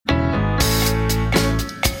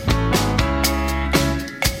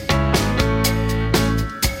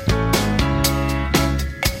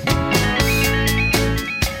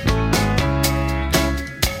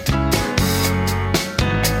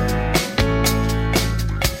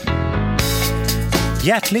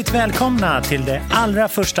Hjärtligt välkomna till det allra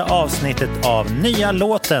första avsnittet av Nya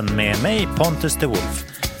Låten med mig, Pontus de Wolf.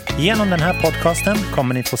 Genom den här podcasten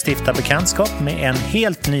kommer ni få stifta bekantskap med en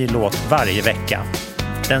helt ny låt varje vecka.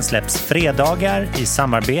 Den släpps fredagar i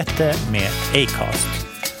samarbete med Acast.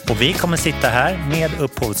 Och vi kommer sitta här med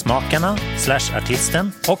upphovsmakarna /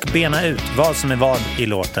 artisten och bena ut vad som är vad i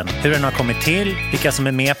låten. Hur den har kommit till, vilka som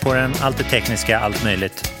är med på den, allt det tekniska, allt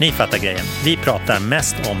möjligt. Ni fattar grejen. Vi pratar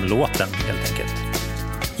mest om låten helt enkelt.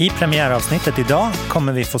 I premiäravsnittet idag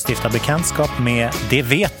kommer vi få stifta bekantskap med Det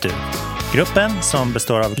vet du. Gruppen, som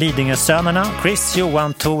består av Lidingösönerna, Chris,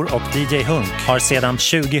 Johan, Tor och DJ Hunk, har sedan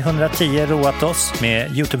 2010 roat oss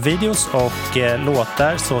med YouTube-videos och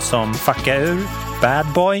låtar såsom Fucka ur, Bad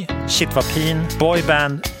Boy, Shit var pin,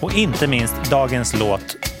 Boyband och inte minst dagens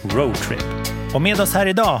låt Roadtrip. Och med oss här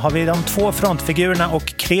idag har vi de två frontfigurerna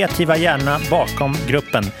och kreativa hjärnorna bakom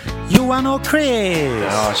gruppen, Johan och Chris.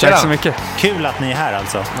 Ja, tack så mycket. Kul att ni är här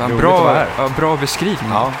alltså. Ja, bra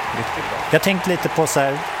beskrivning. Ja. Jag tänkte lite på så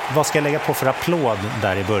här, vad ska jag lägga på för applåd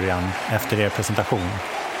där i början efter er presentation?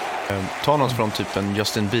 Ta något från typ en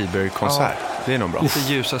Justin Bieber-konsert. Ja. Det är nog bra. Lite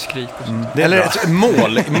ljusa skrik och så. Eller ett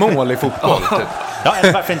mål i fotboll. Typ. Ja,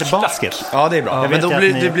 eller varför inte basket? Ja, det är bra. Men då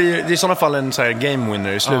blir det är i sådana fall en så här game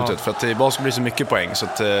winner i slutet. För att i basket blir så mycket poäng. Så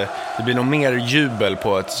att det blir nog mer jubel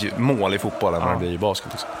på ett mål i fotboll än vad det blir i basket.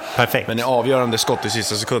 Liksom. Perfekt. Men i avgörande skott i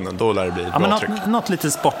sista sekunden, då lär det bli bra tryck. Något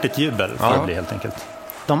lite sportigt jubel får det bli helt enkelt.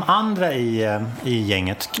 De andra i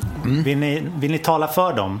gänget, vill ni tala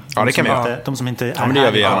för dem? Ja, det kan vi göra. De som inte är men det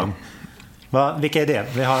gör vi gärna. Vilka är det?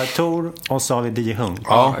 Vi har Tor och så har vi DJ Hunk.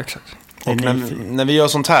 Ja, exakt. Och när vi gör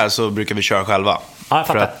sånt här så brukar vi köra själva. Ja, jag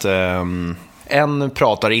fattar. För att en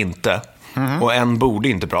pratar inte och en borde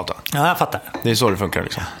inte prata. Ja, jag fattar. Det är så det funkar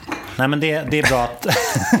liksom. Nej, men det är bra att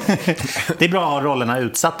det är bra att ha rollerna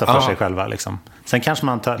utsatta för sig själva liksom. Sen kanske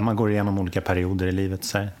man går igenom olika perioder i livet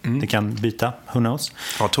så här. Det kan byta, who knows.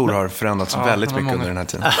 Ja, Tor har förändrats väldigt mycket under den här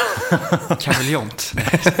tiden. Kameleont.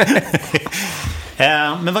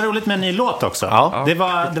 Men vad roligt med en ny låt också. Ja. Det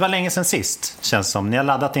var länge sedan sist, känns som. Ni har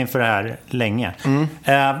laddat inför det här länge.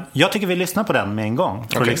 Jag tycker vi lyssnar på den med en gång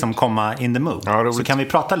för att liksom komma in the mood. Ja, så kan vi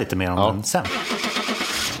prata lite mer om den sen.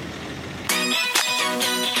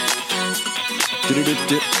 Det vet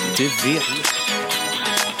du.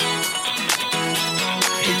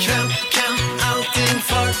 Ikväll kan allting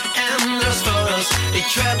förändras för oss.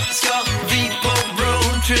 Ikväll ska vi på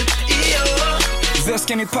roadtrip i år.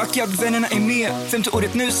 Väskan är packad, vännerna är med. 5:e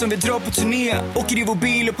året nu som vi drar på turné. Åker i vår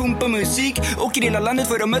bil och pumpar musik. Åker hela landet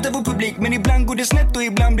för att möta vår publik. Men ibland går det snett och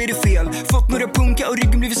ibland blir det fel. Fått några punka och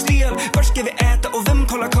ryggen blivit stel. Var ska vi äta och vem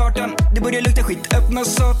kollar kartan? Det börjar lukta skit, öppna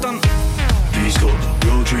satan. Vi ska på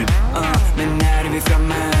roadtrip. Men när är vi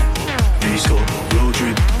framme? Vi ska på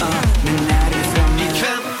roadtrip. Men när är vi framme?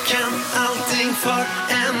 Ikväll kan allting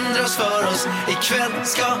förändras för oss. Ikväll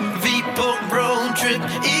ska vi på roadtrip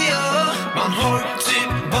i år. Man har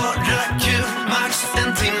typ bara kul, max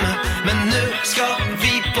en timme. Men nu ska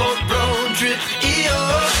vi på roadtrip i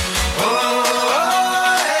år.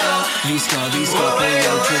 Vi ska på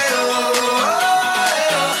roadtrip.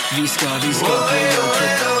 Vi ska på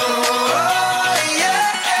roadtrip.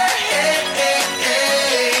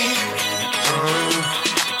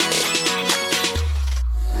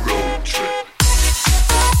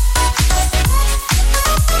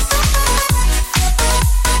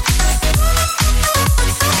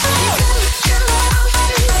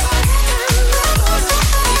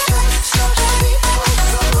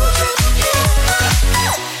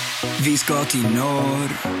 Vi ska till norr,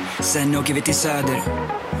 sen åker vi till söder.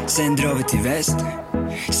 Sen drar vi till väst,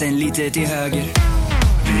 sen lite till höger.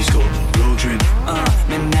 Vi ska på roadtrip.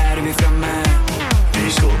 Men när är vi framme?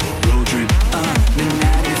 Vi ska på roadtrip. Men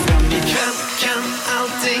när är vi framme? Ikväll kan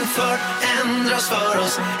allting förändras för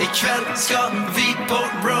oss. Ikväll ska vi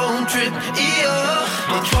på roadtrip i år.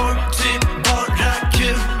 Man får typ bara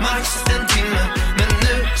kul, max en timme. Men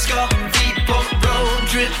nu ska vi på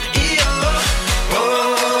roadtrip i år.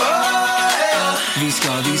 Vi ska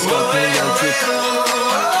på roadtrip.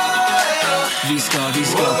 Vi ska på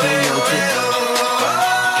roadtrip.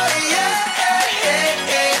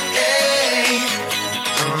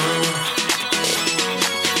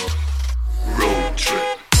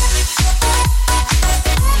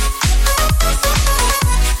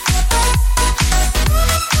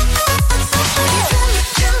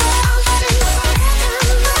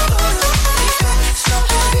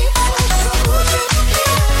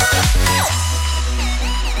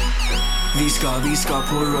 Vi ska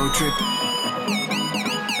på roadtrip.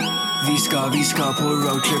 Vi ska på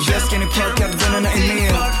roadtrip. Väskan är packad, vännerna är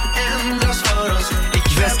med.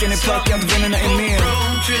 Väskan är packad, vännerna är med.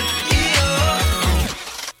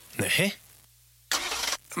 Nej.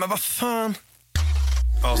 Men vad fan?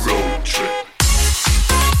 Roadtrip.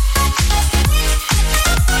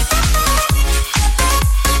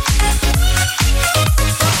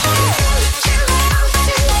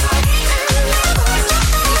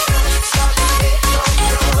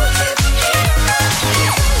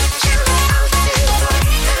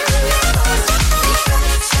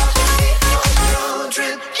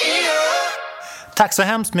 Tack så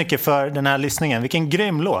hemskt mycket för den här lyssningen. Vilken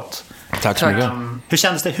grym låt. Tack så mycket. Hur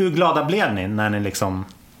kändes det? Hur glada blev ni när ni liksom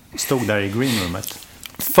stod där i greenroomet?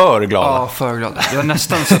 För glada. Ja, för glada. Det var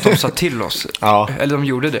nästan så att de sa till oss. Ja. Eller de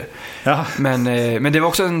gjorde det. Ja. Men det var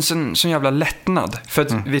också en sån jävla lättnad. För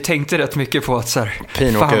att vi tänkte rätt mycket på att så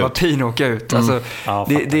här, vad pin åka ut. Alltså, Ja,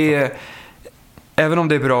 det är, även om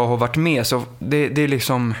det är bra att ha varit med, så det är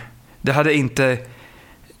liksom, det hade inte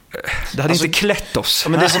klätt oss. Ja,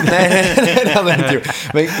 men det är som, nej, det hade inte gjort.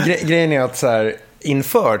 Men grejen är att så här,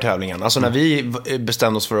 inför tävlingen, alltså när vi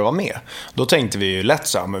bestämde oss för att vara med, då tänkte vi ju lätt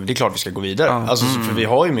så här, men det är klart vi ska gå vidare. Alltså, för vi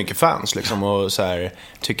har ju mycket fans liksom, och så här,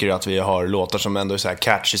 tycker att vi har låtar som ändå är så här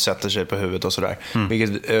catchy, sätter sig på huvudet och sådär.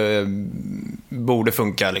 Vilket borde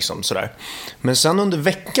funka liksom sådär. Men sen under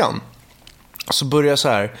veckan så börjar så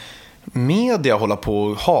här media hålla på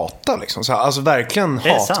och hata liksom. Så här, alltså verkligen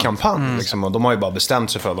hatkampanj liksom. Och de har ju bara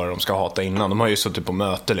bestämt sig för vad de ska hata innan. De har ju suttit på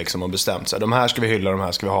möte liksom och bestämt sig. De här ska vi hylla, de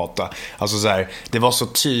här ska vi hata. Alltså så här, det var så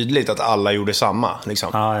tydligt att alla gjorde samma liksom.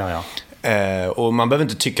 Ja. Och man behöver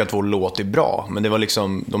inte tycka att vår låt är bra, men det var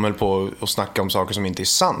liksom, de höll på att snacka om saker som inte är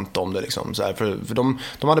sant om det liksom. Så här, för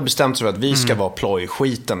de hade bestämt sig för att vi ska vara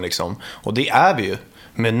plojskiten liksom. Och det är vi ju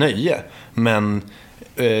med nöje. Men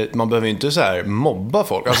man behöver ju inte så här mobba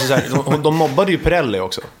folk. Alltså så här, de mobbade ju Pirelli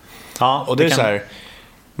också. Ja, och det är så här,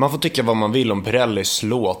 man får tycka vad man vill om Pirellis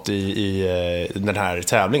låt i den här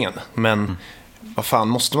tävlingen. Men vad fan,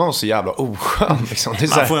 måste man vara så jävla oskön liksom? Det är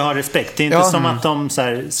så här, man får ju ha respekt. Det är inte som att de så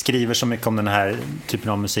här skriver så mycket om den här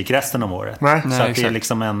typen av musik resten av året. Nej, så att det är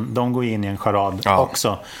liksom de går in i en charad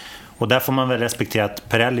också. Och där får man väl respektera att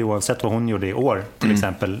Pirelli, oavsett vad hon gjorde i år till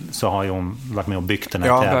exempel, så har ju hon varit med och byggt den här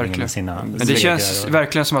tävlingen verkligen. med sina. Men det känns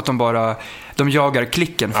verkligen som att de jagar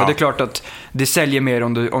klicken. För det är klart att det säljer mer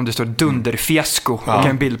om det står dunderfiasko och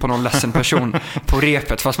en bild på någon ledsen person på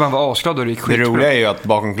repet. Fast man var asglad och det gick skitbra. Det roliga är ju att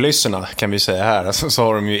bakom kulisserna, kan vi säga här, alltså, så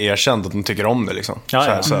har de ju erkänt att de tycker om det liksom.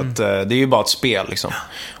 Så att det är ju bara ett spel liksom.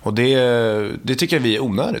 Och det tycker vi är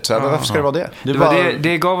onödigt. Så här, varför ska det vara det?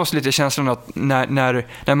 Det gav oss lite känslan att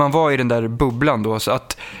när man var i den där bubblan då, så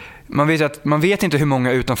att man vet inte hur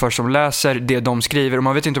många utanför som läser det de skriver, och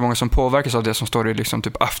man vet inte hur många som påverkas av det som står i liksom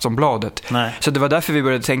typ Aftonbladet. Nej. Så det var därför vi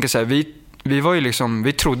började tänka så här, vi var ju liksom,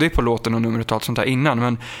 vi trodde ju på låten och numret och allt sånt där innan,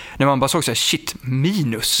 men när man bara såg så här, shit,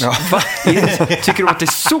 minus. Tycker du att det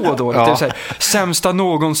är så dåligt? Det är så här, sämsta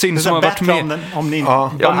någonsin som har varit med. Om ni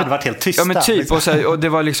hade varit helt tysta. Ja, men typ, liksom. och, så här, och det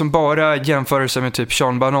var liksom bara jämförelser med typ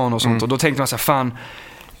Sean Banan och sånt, och då tänkte man så här, fan,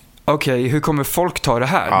 okej, hur kommer folk ta det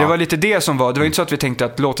här? Det var lite det som var. Det var inte så att vi tänkte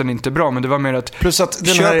att låten inte är bra, men det var mer att, plus att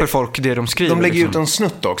köper folk det de skriver. De lägger liksom ut en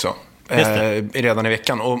snutt också. Redan i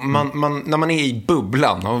veckan. Och när man är i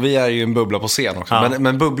bubblan, och vi är ju en bubbla på scen också,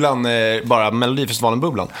 men bubblan, bara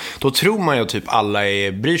Melodifestivalen-bubblan, då tror man ju typ alla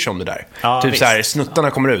bryr sig om det där. Typ så här,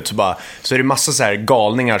 snuttarna kommer ut, så är det massa så här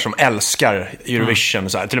galningar som älskar Eurovision,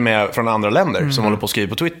 så här, till och med från andra länder som håller på att skriva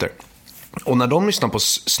på Twitter. Och när de lyssnar på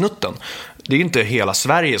snutten, det är ju inte hela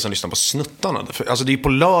Sverige som lyssnar på snuttarna. Alltså det är på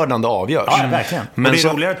lördagen det avgörs. Ja, verkligen. Men det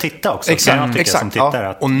är roligare att titta också. Exakt. Som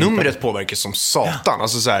tittar, och numret påverkas som satan.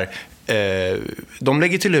 Alltså så här, de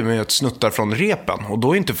lägger till med att snuttar från repen, och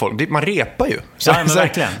då är inte folk, man repar ju. Så,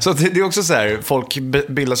 verkligen. Så det är också så här, folk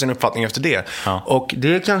bildar sin uppfattning efter det. Och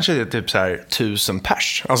det är kanske typ så här 1000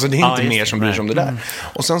 pers. Alltså det är inte mer som bryr sig om det där.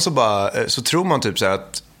 Och sen så tror man typ så här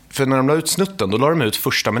att, för när de la ut snutten, då la de ut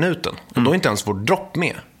första minuten. Och då är inte ens vår dropp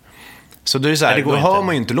med. Så det är så här, då hör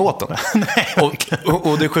man ju inte låten.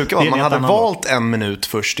 och det sjuka var att man hade valt en minut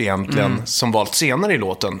först egentligen, som valt senare i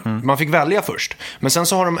låten. Man fick välja först. Men sen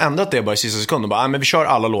så har de ändrat det bara i sista sekund och bara, men vi kör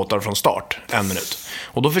alla låtar från start, en minut.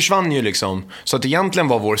 Och då försvann ju liksom, så att egentligen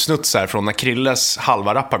var vår snutt så här från när Krilles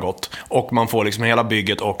halva rapp har gått, och man får liksom hela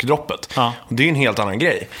bygget och droppet. Och det är ju en helt annan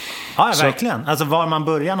grej. Ja, verkligen. Alltså var man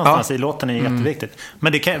börjar någonstans i låten är jätteviktigt.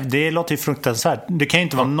 Men det låter ju fruktansvärt. Det kan ju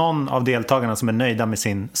inte vara någon av deltagarna som är nöjda med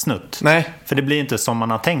sin snutt. Nej. För det blir inte som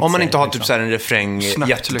man har tänkt sig. Om man inte har liksom typ så här en refräng snabbt,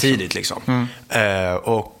 jättetidigt liksom.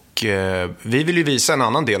 Vi vill ju visa en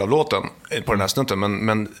annan del av låten på den här snutten,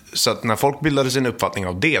 men så att när folk bildade sin uppfattning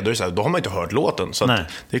av det, då är det så här, då har man inte hört låten. Så att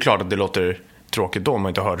det är klart att det låter tråkigt då om man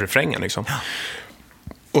inte har hört refrängen liksom.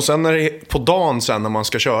 Och sen på dagen sen när man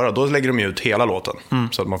ska köra, då lägger de ut hela låten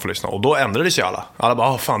så att man får lyssna. Och då ändrades ju alla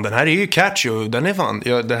bara, fan den här är ju catchy och den är fan,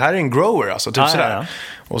 det här är en grower alltså, typ sådär. Ja.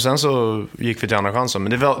 Och sen så gick vi till andra chansen.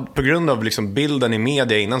 Men det var på grund av liksom bilden i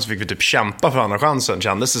media innan, så fick vi typ kämpa för andra chansen,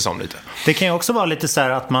 kändes det som lite. Det kan ju också vara lite så här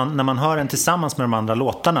att när man hör den tillsammans med de andra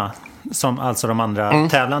låtarna, som alltså de andra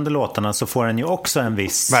tävlande låtarna, så får den ju också en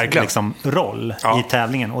viss liksom, roll i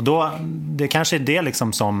tävlingen. Och då, det kanske är det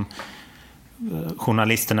liksom som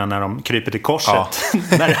journalisterna när de kryper till korset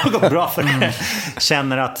när det har gått bra för det,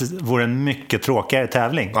 känner att det vore en mycket tråkigare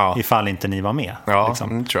tävling ifall inte ni var med.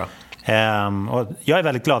 Liksom. Tror jag. Och jag är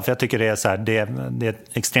väldigt glad, för jag tycker det är så här, det är ett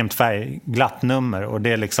extremt färgglatt nummer, och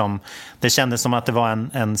det är liksom, det kändes som att det var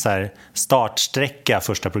en så här startsträcka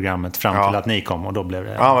första programmet fram till att ni kom, och då blev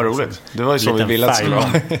det vad roligt. Det var ju så vi ville att det skulle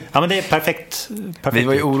vara. Ja, men det är perfekt. Vi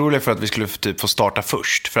var ju oroliga för att vi skulle typ få starta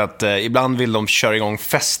först, för att ibland vill de köra igång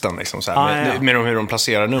festen liksom, så här, med hur de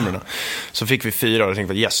placerar numren. Så fick vi 4 och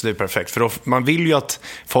tänkte att yes, det är perfekt, för då, man vill ju att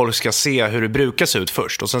folk ska se hur det brukar se ut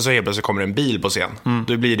först, och sen så helt plötsligt kommer en bil på scen.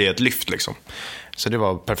 Då blir det ett lyft liksom. Så det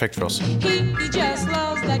var perfekt för oss.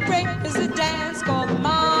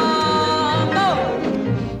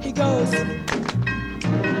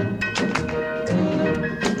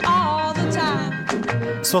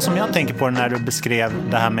 Så som jag tänker på det när du beskrev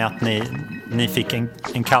det här med att ni fick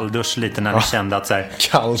en kalldusch lite när ni kände att så här,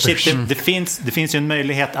 shit, det finns ju en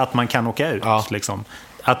möjlighet att man kan åka ut liksom.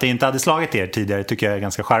 Att det inte hade slagit er tidigare tycker jag är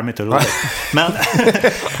ganska charmigt och roligt.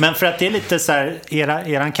 Men för att det är lite så här,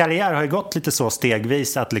 eran karriär har ju gått lite så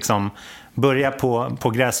stegvis, att liksom börja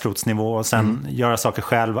på gräsrotsnivå och sen göra saker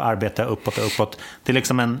själv och arbeta uppåt och uppåt. Det är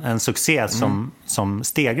liksom en succé som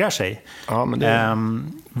stegrar sig. Ja, men det...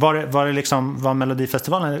 var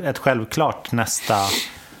Melodifestivalen ett självklart nästa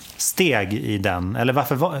steg i den?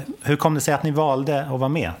 Eller hur kom det sig att ni valde att vara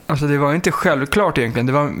med? Alltså det var inte självklart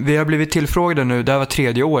egentligen. Vi har blivit tillfrågade nu, det här var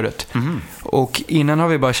 3:e året. Och innan har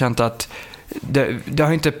vi bara känt att det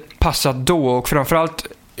har inte passat då, och framförallt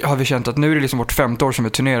har vi känt att nu är det liksom vårt 5:e år som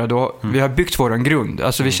vi turnerar då. Vi har byggt våran grund.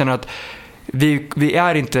 Alltså vi känner att vi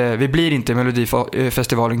blir inte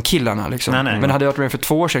Melodifestivalen killarna liksom. Nej. Men hade jag varit med för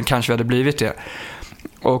 2 år sedan kanske vi hade blivit det.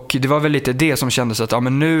 Och det var väl lite det som kändes att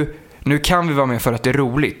men nu kan vi vara med för att det är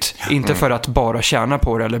roligt. Inte för att bara tjäna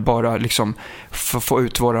på det eller bara liksom få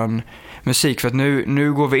ut våran musik. För att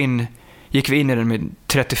nu gick vi in i den med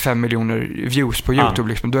 35 miljoner views på YouTube.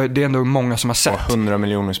 Liksom. Det är ändå många som har sett. Och 100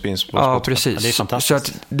 miljoner spins på Spotify. Ja, precis. Ja, det är fantastiskt. Så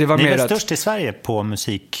att det var ni mer är väl störst i Sverige på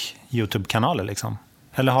musik-YouTube-kanaler liksom?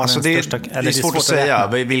 Eller har alltså det är svårt att säga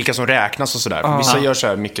vilka som räknas och sådär. Vissa gör så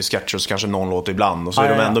här mycket sketcher och så kanske någon låt ibland. Och så är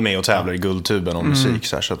de ändå med och tävlar i Guldtuben om musik.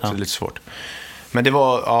 Så att det är lite svårt. Men det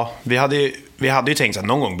var, vi hade ju tänkt att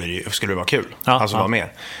någon gång skulle det vara kul. Alltså vara med.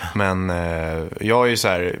 Men jag är ju så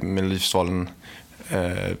här Melodifestivalen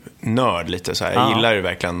nörd lite så här. Jag gillar ju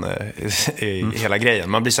verkligen hela grejen.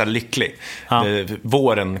 Man blir så här lycklig.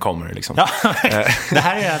 Våren kommer liksom. Det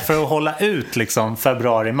här är för att hålla ut liksom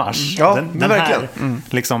februari-mars. Den verkligen.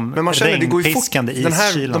 Liksom, men man känner det går ju fort.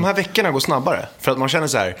 De här veckorna går snabbare. För att man känner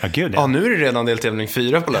så här, nu är det redan deltävling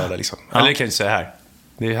 4 på lördag liksom. Eller det kan jag inte säga här.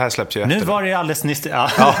 Det här släpps ju efter. Nu var det alldeles nyss.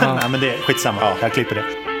 Men det är skitsamma. Jag klipper det.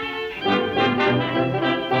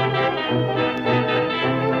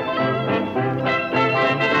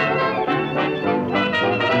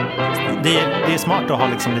 Det är smart att ha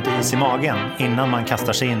liksom lite is i magen innan man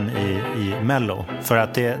kastar sig in i Mello. För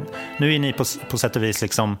att nu är ni på sätt och vis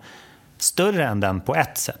liksom större än den på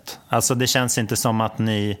ett sätt. Alltså det känns inte som att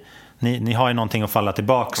ni har ju någonting att falla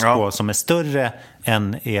tillbaka på som är större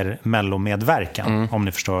än er Mello-medverkan, om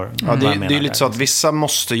ni förstår. Ja, det är lite så att vissa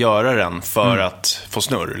måste göra den för att få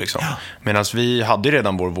snurr liksom. Medan vi hade ju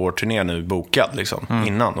redan vår turné nu bokad liksom,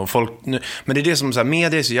 innan. Och men det är det som så här,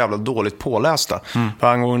 media är så jävla dåligt pålästa.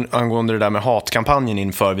 Angående det där med hatkampanjen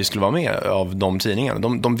inför vi skulle vara med av de tidningarna.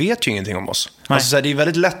 De vet ju ingenting om oss. Alltså, så här, det är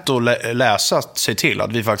väldigt lätt att läsa sig till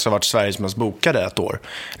att vi faktiskt har varit Sveriges mest bokade ett år.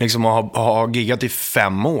 Liksom har giggat i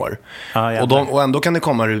 5 år. Och ändå kan det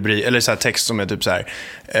komma rubrik eller så här text som är typ så här,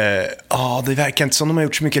 det verkar inte som de har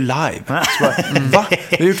gjort så mycket live. Så bara, va?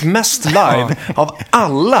 Vi har gjort mest live av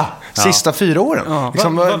alla sista 4 åren.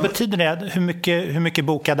 Liksom, vad betyder det? Hur mycket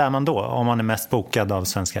bokad är man då om man är mest bokad av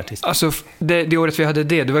svenska artister? Alltså det året vi hade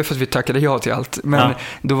det var ju för att vi tackade ja till allt. Men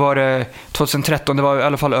då var det 2013, det var i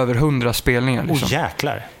alla fall över 100 spelningar liksom.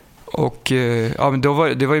 Jäklar. Och men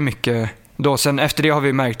det var ju mycket då. Sen efter det har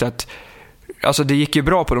vi märkt att alltså det gick ju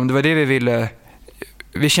bra på dem. Det var det vi ville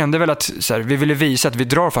vi kände väl att så här, vi ville visa att vi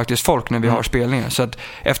drar faktiskt folk när vi har spelningar. Så att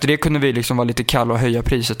efter det kunde vi liksom vara lite kalla och höja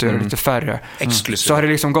priset och göra lite färre. Så har det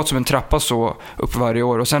liksom gått som en trappa så upp varje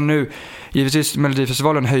år. Och sen nu, givetvis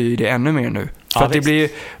Melodifestivalen höjer det ännu mer nu. För att det blir,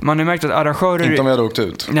 man har märkt att arrangörer... Inte om jag hade åkt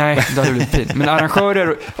ut. Nej, det hade blivit pin. Men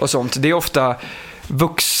arrangörer och sånt, det är ofta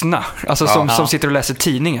vuxna, alltså som sitter och läser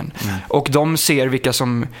tidningen. Och de ser vilka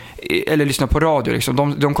som, eller lyssnar på radio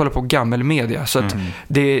liksom. De kollar på gammelmedia. Så att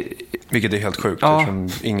det... Vilket är helt sjukt, eftersom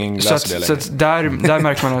ingen läser det längre. Så att där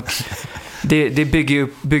märker man att det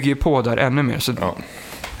bygger på där ännu mer. Så,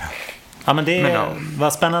 ja, men det var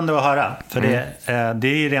spännande att höra. För det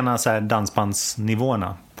är ju rena så här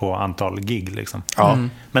dansbandsnivåerna på antal gig liksom.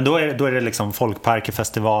 Men då är det liksom folkparker,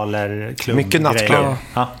 festivaler, klubb, mycket nattklubb.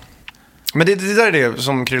 Men det där är det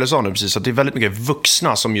som Krille sa nu precis, att det är väldigt mycket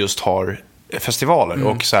vuxna som just har festivaler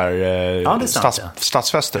och så här,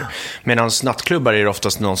 stadsfester. Medan nattklubbar är det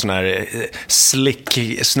oftast någon sån här slick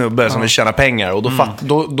snubbe som vill tjäna pengar. Och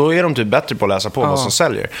då är de typ bättre på att läsa på vad som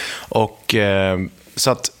säljer. Och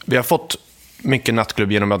så att vi har fått mycket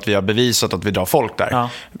nattklubb genom att vi har bevisat att vi drar folk där.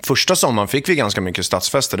 Första sommaren fick vi ganska mycket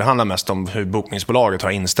stadsfester. Det handlar mest om hur bokningsbolaget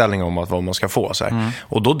har inställning om vad man ska få. Så här.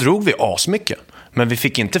 Och då drog vi asmycket. Men vi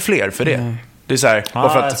fick inte fler för det. Det är så här,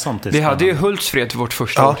 för att vi hade ju Hultsfred vårt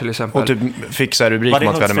första år till exempel. Och typ fick så här rubrik om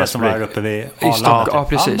att vi hade mest som var uppe vid Arlanda. Ja,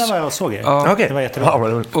 precis. Ja, det var jag såg det. Okay. Det var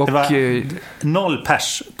jätteroligt. Och det var 0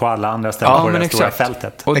 pers på alla andra ställen på det stora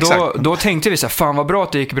fältet. Och då tänkte vi så här, fan vad bra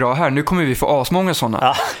att det gick bra här. Nu kommer vi få asmånga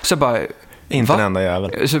sådana. Så bara... Inte en enda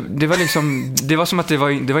jävel. Så det var liksom, det var som att det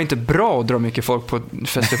var inte bra att dra mycket folk på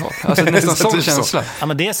festival. Alltså nästan sån känsla. Ja,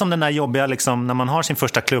 men det är som den där jobbiga liksom, när man har sin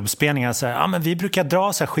första klubbspelning så här, ja men vi brukar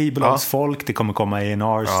dra så här skivbolagsfolk, det kommer komma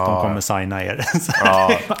A&Rs, de kommer signa er. Så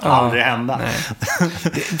det kommer aldrig hända.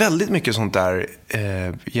 Det är väldigt mycket sånt där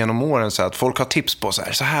genom åren så att folk har tips på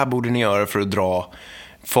så här borde ni göra för att dra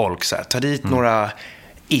folk så här, ta dit några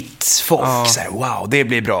folk så här, wow, det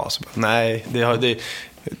blir bra. Så, nej,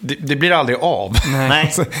 det blir aldrig av.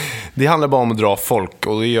 Nej. Det handlar bara om att dra folk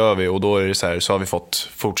och det gör vi och då är det så här, så har vi fått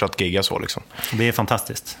fortsatt gigga så liksom. Det är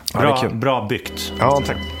fantastiskt. Bra byggt. Ja,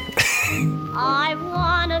 tack. I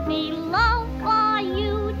wanna be loved by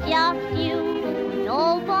you, just you,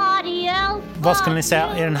 nobody else. Vad skulle ni säga,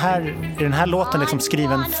 är den här låten liksom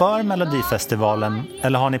skriven för Melodifestivalen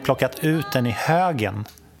eller har ni plockat ut den i högen?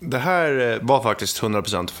 Det här var faktiskt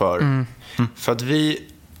 100% för. För att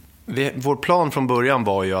vår plan från början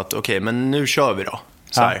var ju att okej, men nu kör vi då.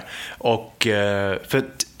 Så här. Och för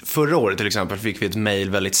förra året till exempel fick vi ett mejl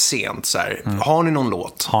väldigt sent så här, har ni någon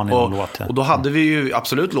låt? Och då hade vi ju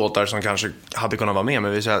absolut låtar som kanske hade kunnat vara med,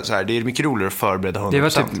 men vi så här, det är mycket roligare att förbereda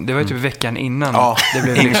 100%. Det var typ veckan innan det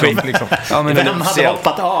blev liksom. Ja, men vem hade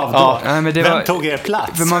hoppat av då? Ja, men vem tog er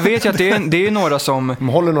plats? För man vet ju att det är några som de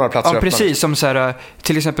håller några platser öppna. Precis, som så här,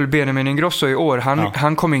 till exempel Benjamin Ingrosso i år,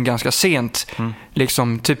 han kom in ganska sent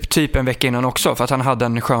liksom typ en vecka innan också, för att han hade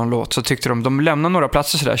en skön låt, så tyckte de lämnar några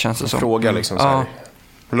platser så där, känns det som. Fråga liksom så här.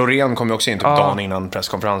 Loreen kom ju också in typ dagen innan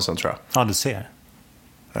presskonferensen, tror jag. Ja, du ser.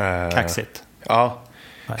 Kaxigt. Ja.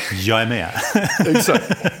 Jag är med. Exakt.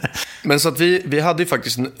 Men så att vi hade ju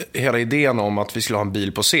faktiskt hela idén om att vi skulle ha en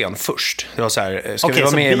bil på scen först. Det var så här, ska vi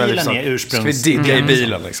vara med med liksom, ska vi digga i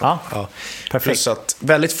bilen liksom. Ja. Perfekt. Så att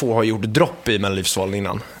väldigt få har gjort dropp i Melodifestivalen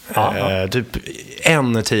innan. Typ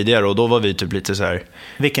en tidigare, och då var vi typ lite så här.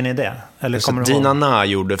 Vilken är det? Eller kommer Dina Na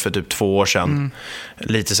gjorde för typ 2 år sedan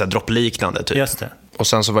lite så här droppliknande typ. Just det. Och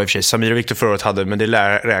sen så var i och för sig Samir och Victor förra året hade, men det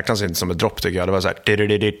räknas inte som ett dropp tycker jag. Det var så här det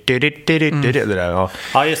där,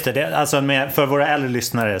 ja, just det. Alltså för våra äldre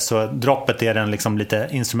lyssnare så droppet är den liksom lite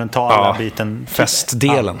instrumentala biten,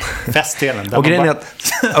 festdelen. Festdelen. Och grejen är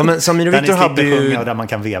att men Samir och Victor hade ju där man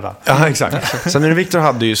kan veva. Ja, exakt. Samir och Victor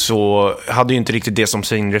hade ju inte riktigt det som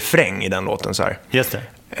sin refräng i den låten så här. Just det.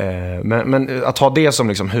 Men att ha det som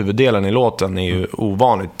liksom huvuddelen i låten är ju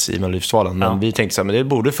ovanligt i Melodifestivalen. Men vi tänkte så här, men det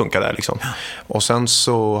borde funka där liksom. Och sen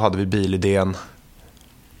så hade vi bilidén.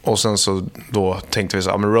 Och sen så då tänkte vi så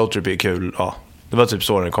här, men Roadtrip är kul. Ja, det var typ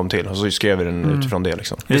så den kom till. Och så skrev vi den utifrån det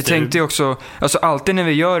liksom. Vi tänkte ju också, alltså alltid när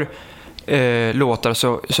vi gör låtar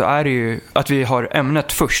så är det ju att vi har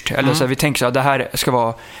ämnet först. Eller så här, vi tänker så här, det här ska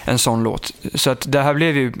vara en sån låt. Så att det här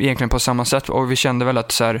blev ju egentligen på samma sätt. Och vi kände väl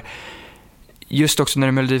att så här, just också när det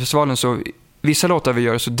är Melodifestivalen, så vissa låtar vi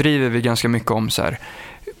gör så driver vi ganska mycket om så här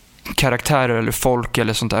karaktärer eller folk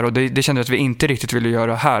eller sånt där, och det kände jag att vi inte riktigt ville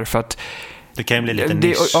göra här, för att det kan ju bli lite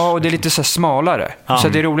nisch. Ja, och det är lite så här smalare. Så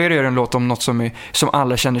det är roligare att göra en låt om något som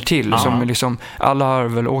alla känner till, som liksom alla har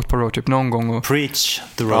väl åkt på roadtrip någon gång och preach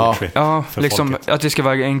the roadtrip. Ja, liksom folket. Att det ska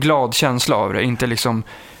vara en glad känsla av det, inte liksom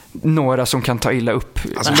några som kan ta illa upp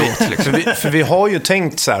låt, liksom. för vi har ju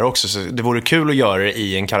tänkt så här också, så det vore kul att göra det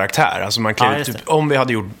i en karaktär. Alltså man kan typ, om vi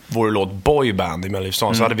hade gjort vår låt Boyband i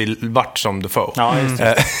Melodifestivalen så hade vi varit som The Foe. Ja, just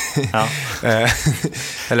det.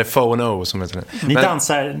 Eller Foe and O som heter det.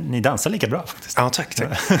 Ni dansar lika bra faktiskt. Ja, tack.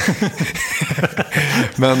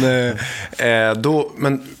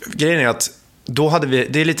 Men grejen är att då hade vi,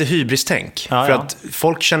 det är lite hybristänk. För att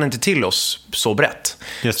folk känner inte till oss så brett.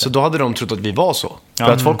 Så då hade de trott att vi var så.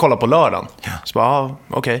 För att folk kollar på lördagen. Så bara,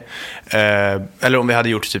 okej. Eller om vi hade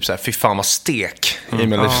gjort typ så här, fy fan vad stek i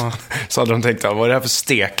Melodifestivalen. Så hade de tänkt, vad är det här för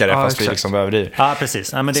stekare fast vi liksom behöver det. Ja,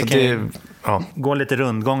 precis. Ja, men det kan gå lite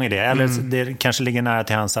rundgång i det. Eller det kanske ligger nära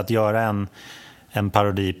till hands att göra en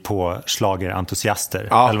parodi på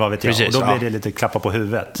schlagerentusiaster. Eller vad vet jag. Precis, och då blir det lite klappa på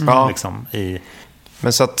huvudet. Liksom,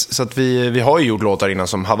 Men så att vi har ju gjort låtar innan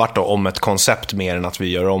som har varit då om ett koncept mer än att vi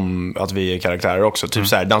gör om att vi är karaktärer också. Typ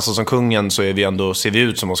så här, Dansa som kungen, så är vi ändå, ser vi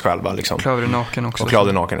ut som oss själva liksom. Klavre naken också. Och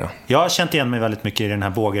Klavre naken, ja. Jag har känt igen mig väldigt mycket i den här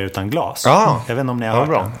Bågar utan glas. Jag vet inte om ni har hört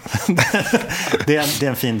bra. den. det är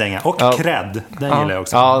en fin dänga. Och cred, den gillar jag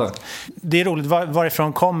också. Ja. Det är roligt,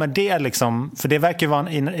 varifrån kommer det liksom? För det verkar ju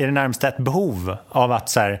vara i det närmaste ett behov av att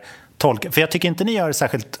så här, tolka. För jag tycker inte ni gör det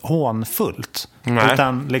särskilt hånfullt. Nej.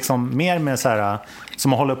 Utan liksom mer med så här,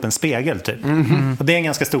 som att hålla upp en spegel typ. Och det är en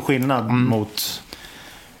ganska stor skillnad mot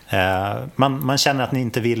man känner att ni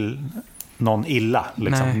inte vill någon illa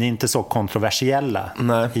liksom. Ni är inte så kontroversiella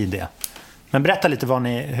i det. Men berätta lite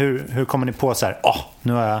hur kommer ni på så här,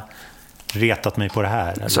 nu har jag retat mig på det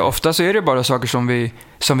här. Eller? Så ofta så är det bara saker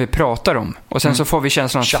som vi pratar om. Och sen så får vi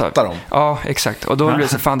känslan att chattar om. Ja, exakt. Och då blir det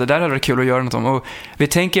så, fan det där hade varit kul att göra något om. Och vi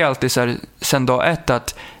tänker alltid så här, sen dag ett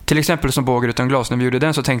att till exempel som Bågar utan glas, när vi gjorde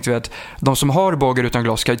den så tänkte vi att de som har Bågar utan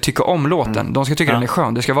glas ska tycka om låten. De ska tycka den är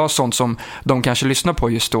skön. Det ska vara sånt som de kanske lyssnar på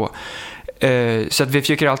just då. Så att vi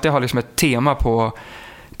försöker alltid ha liksom ett tema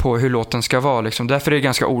på hur låten ska vara. Liksom. Därför är det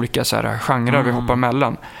ganska olika så här, genrer vi hoppar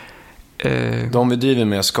mellan. De vi driver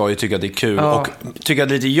med ska ju tycka att det är kul och tycka att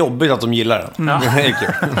det är lite jobbigt att de gillar den. Det är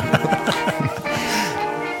kul.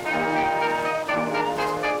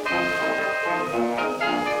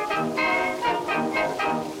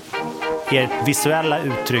 Ert visuella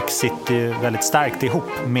uttryck sitter ju väldigt starkt ihop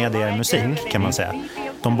med er musik, kan man säga.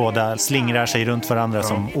 De båda slingrar sig runt varandra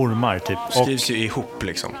som ormar typ. Skrivs ju ihop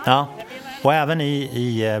liksom. Ja. Och även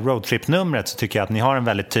i Roadtrip-numret så tycker jag att ni har en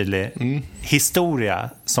väldigt tydlig historia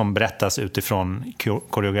som berättas utifrån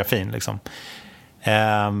koreografin liksom.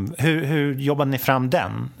 Hur jobbade ni fram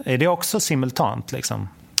den? Är det också simultant liksom?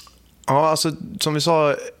 Ja, alltså som vi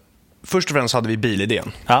sa, först och främst hade vi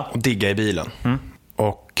bilidén och digga i bilen.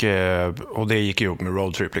 Och det gick ihop med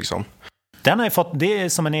Roadtrip liksom. Den har ju fått, det är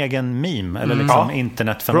som en egen meme eller liksom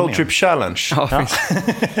internetfenomen. Roadtrip Challenge.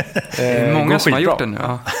 Många som har gjort den.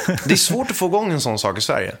 Det är svårt att få igång en sån sak i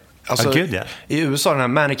Sverige. Alltså, i USA den här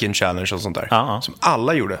Mannequin Challenge och sånt där som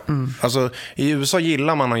alla gjorde. Alltså, i USA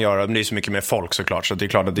gillar man att göra, men det är så mycket mer folk såklart, så det är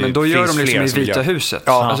klart att det men då finns gör de liksom fler i Vita huset.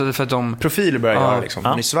 Alltså för att de profiler börjar göra liksom.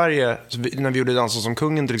 Men i Sverige, när vi gjorde Dansa som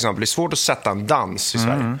kungen till exempel, det är svårt att sätta en dans i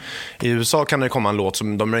Sverige. I USA kan det komma en låt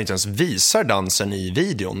som de inte ens visar dansen i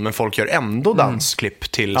videon, men folk gör ändå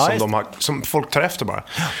dansklipp till som folk tar efter bara.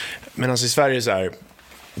 Medan i Sverige så här,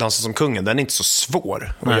 Dansa som kungen, den är inte så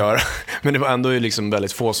svår att göra. Men det var ändå liksom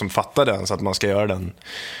väldigt få som fattade den, så att man ska göra den.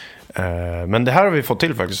 Men det här har vi fått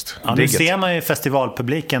till faktiskt. Ja, nu ser man ju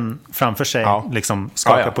festivalpubliken framför sig liksom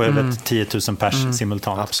skaka på huvudet 10 000 pers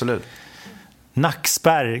simultant. Absolut.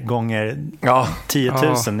 Nackspärr gånger 10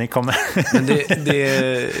 000. Ni kommer... Men det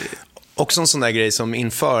är också en sån där grej som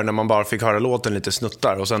inför när man bara fick höra låten lite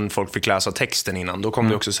snuttar och sen folk fick läsa texten innan. Då kom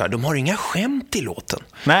det också så här, de har inga skämt i låten.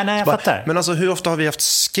 Nej, jag fattar. Men alltså hur ofta har vi haft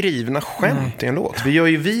skrivna skämt i en låt? Vi gör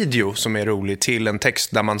ju video som är rolig till en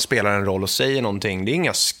text där man spelar en roll och säger någonting. Det är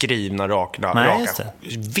inga skrivna, raka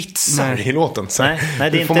vitsar i låten. Så nej, det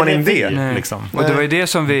är hur får man in det? Liksom. Och det var ju det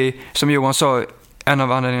som Johan sa. En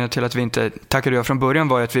av anledningarna till att vi inte tackade jag från början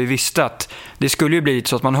var att vi visste att det skulle ju bli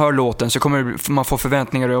så att man hör låten så kommer man få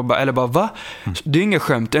förväntningar eller bara va? Det är inget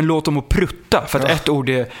skämt, en låt om att prutta för att ett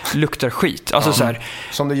ord luktar skit. Alltså så här,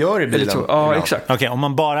 som det gör i bilen. Ja, exakt. Okej, om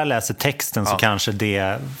man bara läser texten så kanske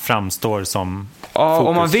det framstår som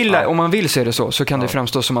fokus. Om man vill se det så kan det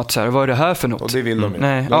framstå som att så här, vad är det här för något? Och det vill de ju.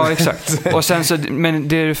 Nej, exakt. Och sen så, men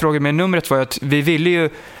det du frågade med numret var att vi ville ju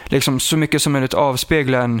liksom så mycket som möjligt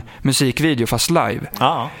avspegla en musikvideo fast live.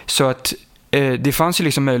 Så att det fanns ju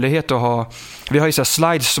liksom möjlighet att ha, vi har ju så här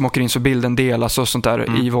slides som åker in så bilden delas och sånt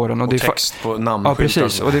där i våren. Och det text på namn. Ja,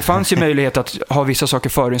 precis. Och det fanns ju möjlighet att ha vissa saker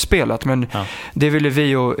förinspelat, men det ville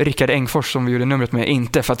vi och Rickard Engfors som vi gjorde numret med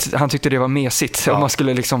inte, för att han tyckte det var mesigt om man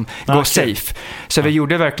skulle liksom gå safe. Så vi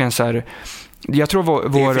gjorde verkligen så här Jag tror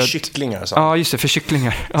det är för kycklingar. Så. Ja, just det, för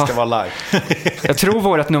kycklingar. Det ska vara live. Jag tror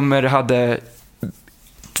vårt nummer hade,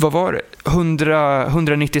 vad var det?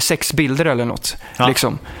 196 bilder eller något. Ja.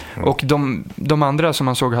 Liksom. Och de andra som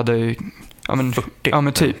man såg hade 40. Ja,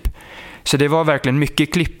 men typ. Så det var verkligen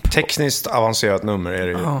mycket klipp. Tekniskt avancerat nummer är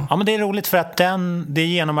det ju. Ja, men det är roligt för att det är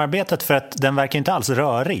genomarbetat för att den verkar inte alls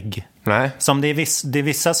rörig. Nej. Som det är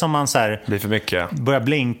vissa som man så här blir för mycket. Börjar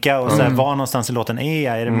blinka och så här, var någonstans i låten är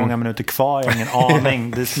jag? Är det många minuter kvar? Jag har ingen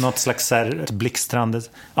aning. Det är något slags så här blixtrande.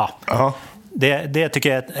 Ja. Det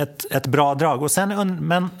tycker jag är ett bra drag. Och sen,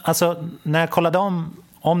 men alltså, när jag kollade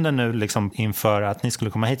om det nu liksom inför att ni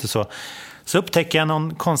skulle komma hit och så upptäcker jag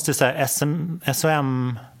någon konstig så här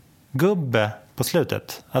SOM-gubbe på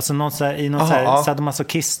slutet. Alltså någon så här, i någon så här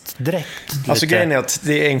sadomasochist-dräkt. Alltså grejen är att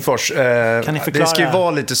det är Engfors. Kan ni förklara? Det ska ju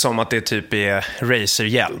vara lite som att det typ är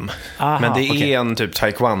racerhjälm. Men det är en typ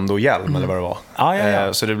taekwondo-hjälm eller vad det var.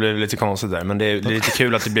 Så det blev lite konstigt där. Men det är lite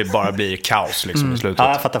kul att det bara blir kaos liksom i slutet.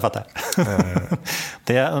 Ja, jag fattar.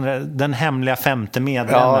 Det jag undrar, den hemliga femte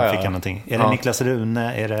medlemmen fick jag någonting. Är det Niklas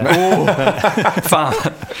Rune? Är det... Fan.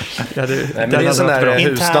 Nej, men det är en sån där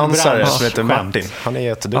husdansare som heter Martin. Han är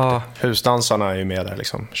jätteduktig. Husdansarna är ju med där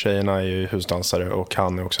liksom. Tjejerna är ju husdansare och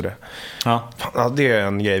han är också det. Ja, det är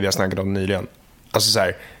en grej vi har snackat om nyligen. Alltså så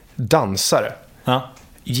här, dansare. Ja.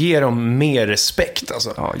 Ge dem mer respekt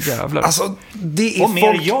alltså. Ja, jävlar. Alltså, det är och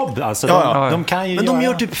mer jobb alltså. De kan ju men de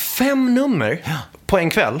gör typ 5 nummer på en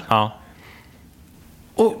kväll. Ja.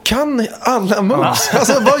 Och kan alla moves.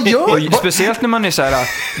 Alltså, vad gör och speciellt när man är så här,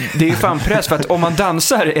 det är fan press för att om man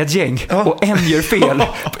dansar ett gäng och en gör fel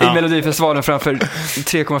i Melodifestivalen framför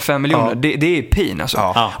 3,5 miljoner, det är pin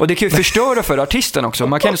alltså. Och det kan ju förstöra för artisten också.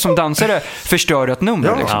 Man kan som dansare förstöra ett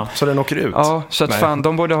nummer liksom. Så den åker ut. Ja, så att fan,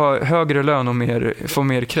 de borde ha högre lön och få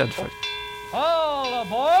mer cred för. All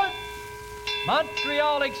aboard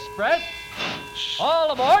Montreal Express.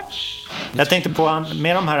 All aboard. Jag tänkte på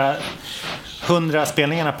med de här 100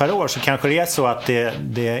 spelningarna per år så kanske det är så att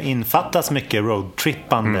det infattas mycket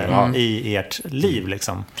roadtrippande i ert liv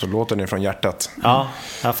liksom. Så låter ni från hjärtat. Ja,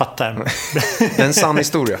 jag fattar. Det är en sann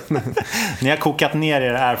historia. Ni har kokat ner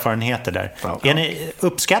era erfarenheter där.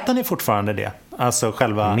 Uppskattar ni fortfarande det? Alltså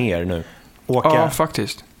själva... Mer nu. Åka... Ja,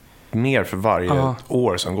 faktiskt. Mer för varje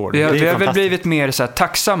år som går. Vi har väl blivit mer så här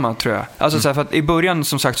tacksamma, tror jag. Alltså så här, för att i början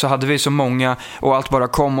som sagt så hade vi så många och allt bara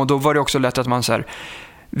kom och då var det också lätt att man så här,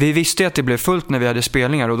 vi visste att det blev fullt när vi hade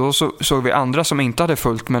spelningar och då såg vi andra som inte hade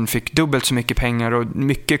fullt men fick dubbelt så mycket pengar och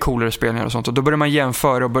mycket coolare spelningar och sånt. Och då började man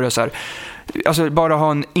jämföra och börja så här, alltså bara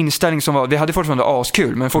ha en inställning som var, vi hade fortfarande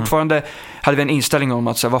askul men fortfarande hade vi en inställning om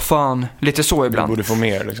att så här, vad fan, lite så ibland. Vi borde få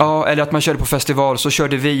mer liksom. Ja, eller att man körde på festival så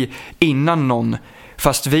körde vi innan någon,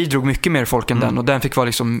 fast vi drog mycket mer folk än den och den fick vara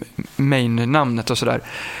liksom main-namnet och sådär.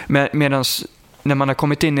 Medan när man har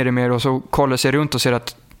kommit in i det mer och så kollar sig runt och ser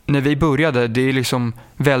att när vi började, det är liksom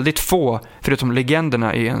väldigt få, förutom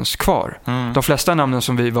legenderna, är ens kvar. De flesta namnen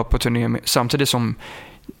som vi var på turné med, samtidigt som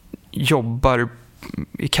jobbar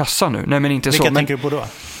i kassan nu. Nej, men inte vilka så. Tänker du på då?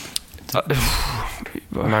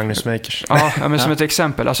 Magnus Makers. Ja, men som ett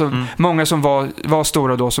exempel. Alltså, många som var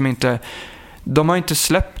stora då som inte... De har inte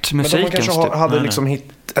släppt musiken. Men de kanske hade liksom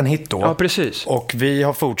en hit då. Ja, precis. Och vi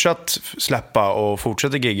har fortsatt släppa och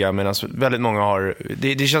fortsätter gigga medan väldigt många har...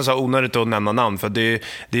 Det känns så onödigt att nämna namn för det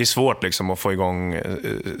är svårt liksom att få igång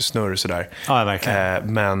snurr sådär. Ja,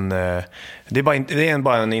 verkligen. Men det är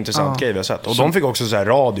bara en intressant grej vi har sett. Och de fick också så här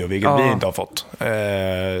radio, vilket vi inte har fått.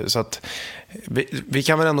 Så att... Vi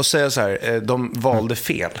kan väl ändå säga så här, de valde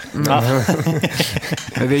fel. Men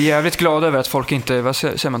vi är jävligt glada över att folk inte, vad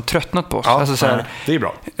säger man, tröttnat på oss. Ja, alltså så här, det är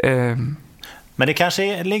bra. Men det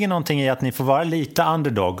kanske ligger någonting i att ni får vara lite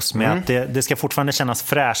underdogs med att det ska fortfarande kännas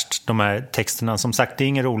fräscht, de här texterna. Som sagt, det är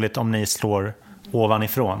inget roligt om ni slår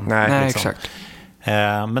ovanifrån. Nej, liksom. exakt.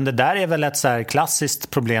 Men det där är väl ett så här klassiskt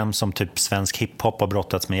problem som typ svensk hiphop har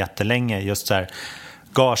brottats med jättelänge. Just så här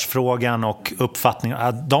gagefrågan och uppfattningen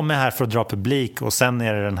att de är här för att dra publik och sen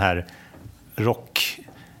är det den här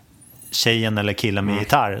rocktjejen eller killen med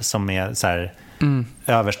gitarr som är så här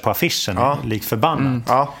överst på affischen, likt förbannat.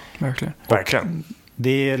 Ja, verkligen.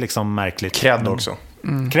 Det är liksom märkligt. Cred också.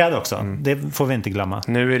 Cred också, det får vi inte glömma.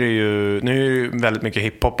 Nu är det ju väldigt mycket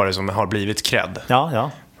hiphoppare som har blivit cred.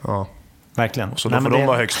 Ja. Verkligen. Så då får de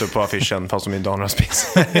vara högst upp på affischen fast de inte har några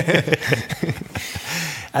spins.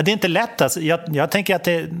 Det är inte lätt alltså. Jag tänker att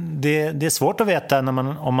det är svårt att veta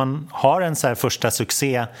om man har en så här första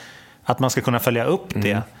succé att man ska kunna följa upp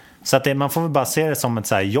det. Så att man får väl bara se det som ett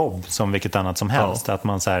så här jobb som vilket annat som helst. Att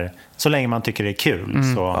man så länge man tycker det är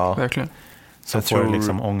kul så, verkligen. Så får det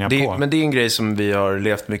liksom ånga på. Men det är en grej som vi har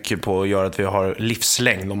levt mycket på och gör att vi har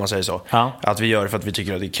livslängd, om man säger så. Ja. Att vi gör det för att vi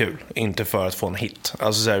tycker att det är kul, inte för att få en hit.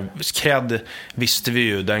 Alltså så här, cred visste vi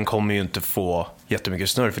ju, den kommer ju inte få jättemycket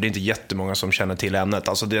snurr, för det är inte jättemånga som känner till ämnet.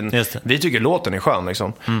 Alltså vi tycker låten är skön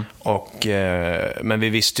liksom. Men vi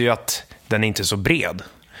visste ju att den är inte så bred.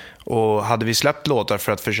 Och hade vi släppt låtar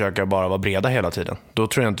för att försöka bara vara breda hela tiden, då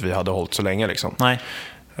tror jag inte vi hade hållit så länge liksom. Nej.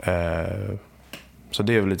 Så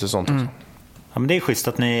det är väl lite sånt också. Ja, men det är schysst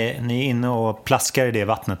att ni är inne och plaskar i det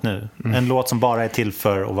vattnet nu. En låt som bara är till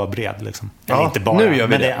för att vara bred liksom. Eller inte bara. Nu gör vi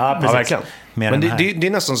men det. Ja, verkligen. Men det är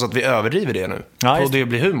nästan så att vi överdriver det nu. Ja, och det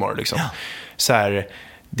blir humor liksom. Ja. Så här,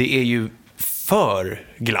 det är ju för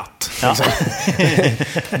glatt. Ja. Liksom.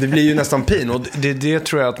 Det blir ju nästan pin. Och det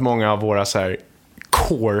tror jag att många av våra så här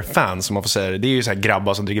core-fans, som man får säga det är ju så här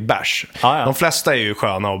grabbar som dricker bärs. Ja. De flesta är ju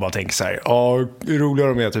sköna och bara tänker så här,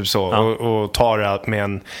 roligare med typ så. Och tar det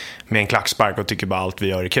med en klackspark och tycker bara allt vi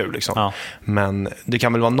gör är kul liksom. Ja. Men det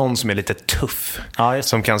kan väl vara någon som är lite tuff, Ja,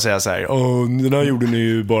 som kan säga så här, den här gjorde ni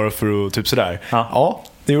ju bara för att typ sådär. Ja,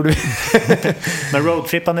 det gjorde vi. Men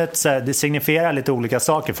roadtrippandet, det signifierar lite olika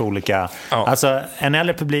saker för olika. Ja. Alltså en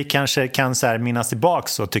äldre publik kanske kan så här minnas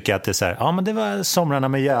tillbaks och tycka att det är så här, men det var somrarna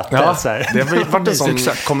med Göte. Ja, så här. det har varit en sån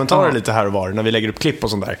kommentarer lite här och var när vi lägger upp klipp och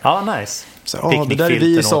sånt där. Ja, nice. Så, det där är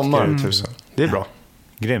vi i sommar. Det är bra.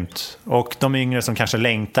 Grymt. Och de yngre som kanske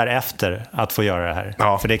längtar efter att få göra det här.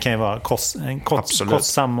 Ja. För det kan ju vara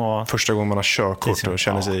kostsam och... Första gången man har körkort och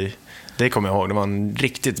känner sig... Det kommer jag ihåg. Det var en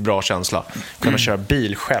riktigt bra känsla. Kunna köra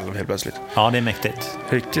bil själv helt plötsligt. Ja, det är mäktigt.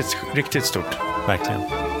 Riktigt stort. Verkligen.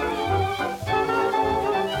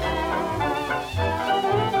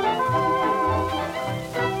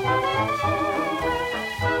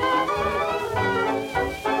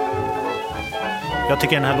 Jag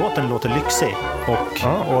tycker den här låten låter lyxig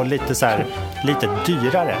och lite så här, lite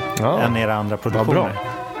dyrare än era andra produktioner.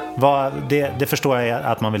 Det förstår jag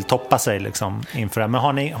att man vill toppa sig liksom inför det. Men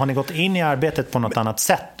har ni gått in i arbetet på något annat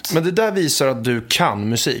sätt? Men det där visar att du kan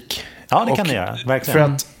musik. Ja, det kan du göra, verkligen. För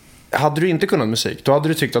att hade du inte kunnat musik, då hade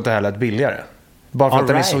du tyckt att det här lät billigare. Bara för att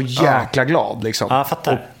den är så jäkla glad liksom. Ja, jag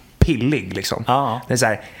fattar. Och pillig liksom. Ja. Det är så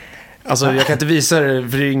här... Alltså jag kan inte visa det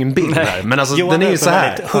för det är ingen bild här. Men alltså Johan, den är ju så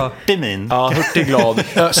här. Hurtig min. Ja, hurtig glad.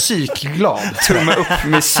 Psykglad. Tumme upp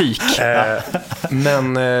med psyk.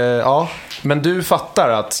 Men du fattar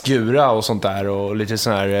att gura och sånt där och lite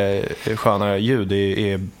sån här sköna ljud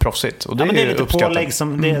är proffsigt. Och det, men det är lite uppskattat. pålägg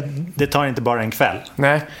som det tar inte bara en kväll.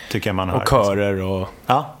 Nej. Tycker jag man hör. Och körer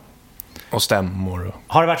och stämmor.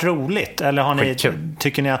 Har det varit roligt? Eller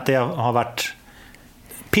tycker ni att det har varit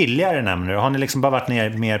pilligare nämner? Har ni liksom bara varit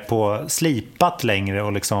mer på slipat längre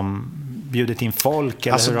och liksom bjudit in folk?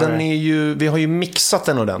 Eller alltså den är ju, vi har ju mixat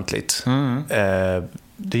den ordentligt.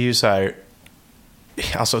 Det är ju så här,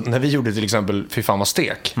 alltså när vi gjorde till exempel Fy fan vad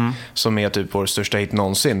stek, som är typ vår största hit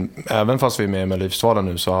någonsin, även fast vi är med i Melodifestivalen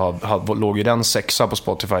nu, så låg ju den 6 på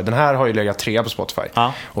Spotify. Den här har ju legat 3 på Spotify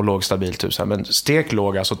och låg stabilt typ så här. Men Stek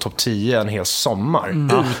låg alltså topp 10 en hel sommar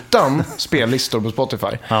utan spellistor på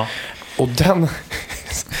Spotify. Och den...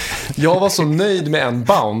 Jag var så nöjd med en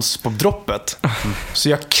bounce på droppet, så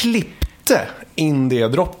jag klippte in det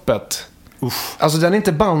droppet. Alltså den är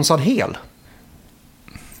inte bouncead hel.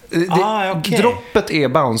 Droppet är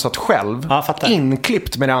bounceat själv,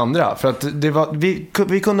 inklippt med det andra. För att det var,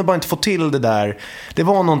 vi kunde bara inte få till det där. Det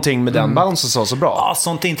var någonting med den bounce som var så bra. Ja,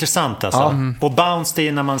 sånt är intressant alltså. Och bounce, det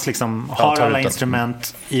är när man liksom har alla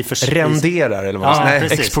instrument i renderar eller vad man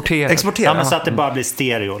exporterar. Ja, men så att det bara blir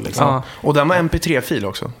stereo liksom. Och den var MP3-fil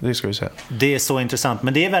också, det ska vi säga. Det är så intressant.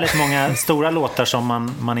 Men det är väldigt många stora låtar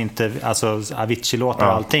som man inte, alltså Avicii-låtar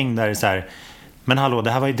och allting där det är så här. Men hallå,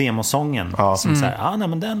 det här var ju demosången som så här, nej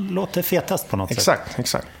men den låter fetast på något sätt.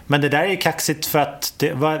 Exakt. Men det där är ju kaxigt för att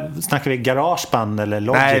snackar vi garageband eller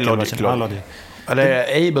Logic? Nej, Logic.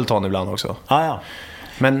 Eller Ableton ibland också. Ja.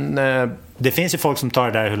 Men det finns ju folk som tar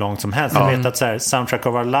det där hur långt som helst. Jag vet att så här, Soundtrack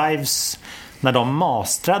of Our Lives, när de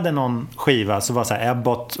mastrade någon skiva, så var så här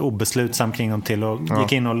Ebbot obeslutsam kring dem till och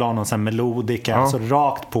gick in och la någon sån här melodika, alltså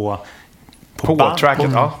rakt på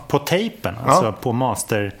tracket, på tejpen, alltså på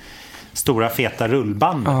master, stora feta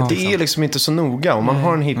rullband. Det är liksom inte så noga. Om man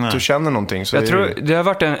har en hit och känner någonting så jag tror det har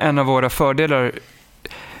varit en av våra fördelar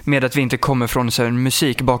med att vi inte kommer från så här en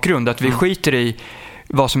musikbakgrund, att vi skiter i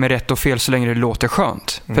vad som är rätt och fel så länge det låter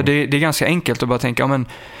skönt. För det är ganska enkelt att bara tänka, men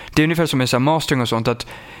det är ungefär som med så här mastering och sånt, att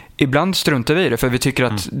ibland struntar vi i det för vi tycker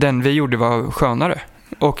att den vi gjorde var skönare.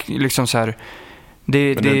 Och liksom så här, det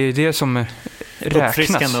är det som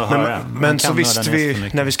räknas. Men så visste vi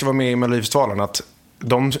när vi ska vara med i Melodifestivalen att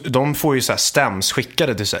de får ju så här stäms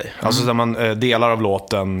skickade till sig. Alltså där man delar av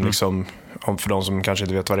låten liksom, För de som kanske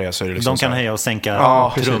inte vet vad det är så är det liksom de kan här, höja och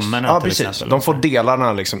sänka trummorna ja, till precis. exempel. De får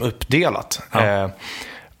delarna liksom uppdelat.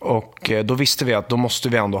 Och då visste vi att då måste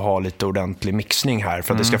vi ändå ha lite ordentlig mixning här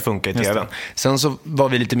för att det ska funka i tvn. Sen så var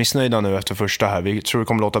vi lite missnöjda nu efter första här. Vi tror det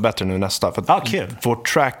kommer låta bättre nu nästa. För att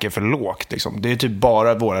vårt track är för lågt. Liksom. Det är typ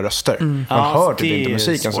bara våra röster. Man hör typ inte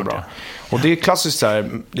musiken så bra. Och det är klassiskt så här,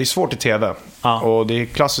 det är svårt i tv. Och det är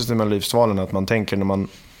klassiskt med Melodifestivalen att man tänker när man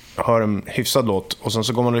hör en hyfsad låt och sen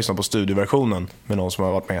så går man och lyssnar på studioversionen med någon som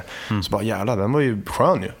har varit med. Så bara jävlar, den var ju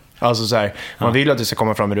skön ju. Alltså så här, man vill att det ska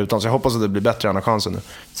komma fram i rutan. Så jag hoppas att det blir bättre än chansen nu.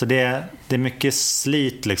 Så det är mycket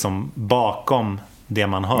slit liksom bakom det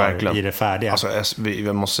man hör. Verkligen. I det färdiga. Alltså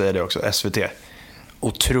vi måste säga det också, SVT.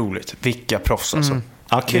 Otroligt, vilka proffs alltså.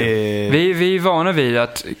 Vi är vana vid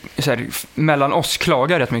att så här, mellan oss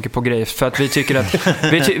klagar rätt mycket på grejer för att vi tycker att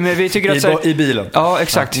vi tycker att så här, i bilen. Ja,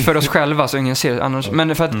 exakt, för oss själva så ingen ser annars.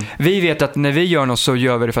 Men för att vi vet att när vi gör något så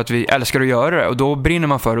gör vi det för att vi älskar att göra det och då brinner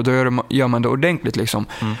man för och då gör man det ordentligt liksom.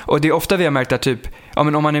 Och det är ofta vi har märkt att typ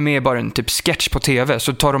men om man är med bara en typ sketch på tv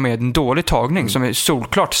så tar de med en dålig tagning som är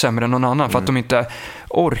solklart sämre än någon annan för att de inte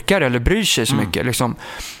orkar eller bryr sig så mycket liksom.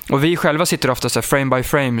 Och vi själva sitter ofta så här, frame by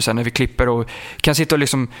frame så här, när vi klipper och kan sitta och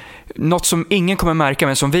liksom något som ingen kommer märka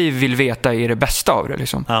men som vi vill veta är det bästa av det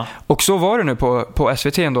liksom. Och så var det nu på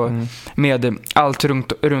SVT ändå med allt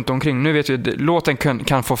runt omkring. Nu vet vi låten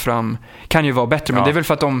kan få fram kan ju vara bättre men det är väl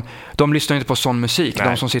för att de lyssnar inte på sån musik.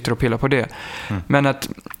 De som sitter och pillar på det. Men att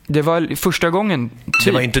det var första gången typ,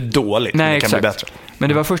 det var inte dåligt. Nej, men det kan bli bättre. Men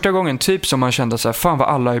det var första gången typ som man kände så här, fan vad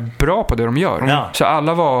alla är bra på det de gör. Så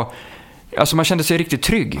alla var alltså man kände sig riktigt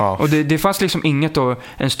trygg. Och det fanns liksom inget att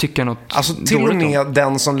ens tycka något. Alltså till och med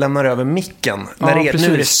den som lämnar över micken när nu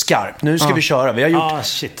är det skarpt. Nu ska vi köra. Vi har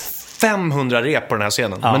gjort 500 rep på den här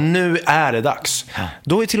scenen. Men nu är det dags.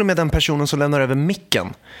 Då är till och med den personen som lämnar över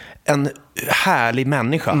micken en härlig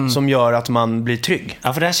människa som gör att man blir trygg.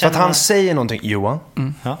 För att han säger någonting, Johan.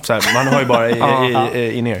 Så här, man har ju bara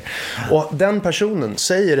in er. Och den personen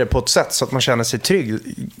säger det på ett sätt så att man känner sig trygg.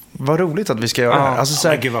 Vad roligt att vi ska göra det här. Alltså, så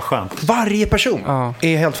här, gud vad skönt. Varje person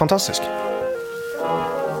är helt fantastisk.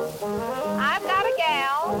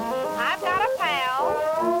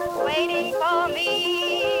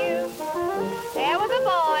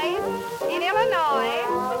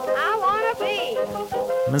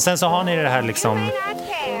 Men sen så har ni det här liksom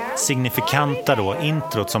signifikanta då,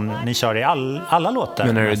 introt som ni kör i alla låtar.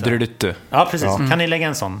 Men är det Ja, precis. Kan ni lägga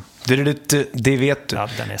en sån? Det vet du.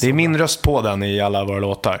 Det är min röst på den i alla våra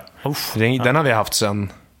låtar. Den har vi haft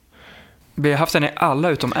sen. Vi har haft den i alla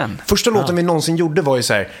utom en. Första låten vi någonsin gjorde var ju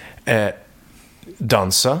så här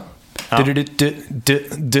dansa.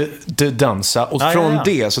 Dansa. Och från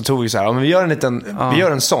det så tog vi så här, men vi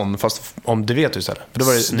gör en sån fast om det vet du istället. För då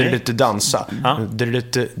var det dansa.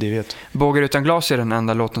 Det vet. Bågar utan glas är den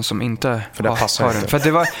enda låten som inte för det passar har den. För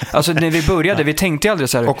det var alltså när vi började, vi tänkte aldrig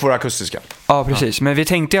så här. Och våra akustiska. Ja, precis. Men vi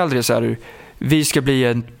tänkte aldrig så här vi ska bli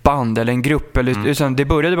en band eller en grupp eller utan det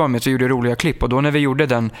började bara med att vi gjorde roliga klipp och då när vi gjorde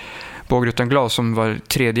den Bågar utan glas som var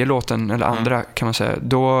tredje låten eller andra kan man säga.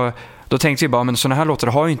 Då tänkte vi bara, men såna här låtar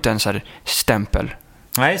har ju inte en så här stämpel.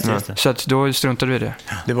 Nej, just det. Så att då struntade vi det.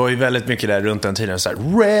 Det var ju väldigt mycket där runt den tiden så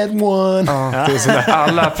här, Red One.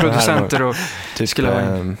 Alla producenter och skulle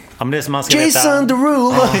det är som man ska Jason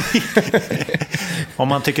Derulo. Om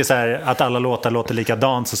man tycker så här att alla låtar låter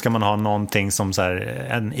likadant så ska man ha någonting som så här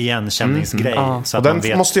en igenkänningsgrej så att och den man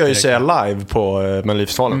vet måste jag ju säga live på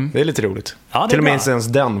Melodifestivalen. Det är lite roligt. Det till och med inte ens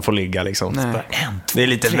den får ligga liksom. Det är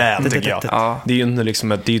lite väl tycker jag. Det är ju inte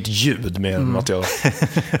liksom ett ljud med material.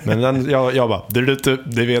 Men den jag bara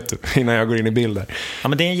det vet du innan jag går in i bilder. Ja,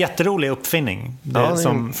 men det är en jätterolig uppfinning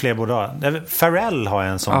som fler borde ha. Pharrell har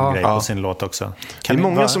en sån grej på sin låt också. Det är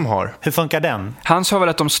många som har. Hur funkar den? Hans har väl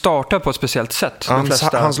att de startar på ett speciellt sätt.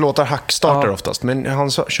 Hans låtar hackstartar oftast, men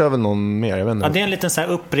han kör väl någon mer, jag vet inte. Det är en liten så här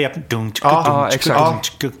upprep.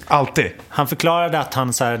 Exakt. Alltid. Han förklarade att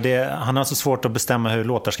han så här, han har så svårt att bestämma hur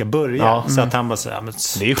låtar ska börja så att han bara så här,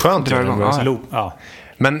 det är skönt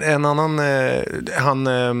men en annan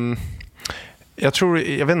jag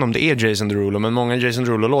vet inte om det är Jason Derulo, men många Jason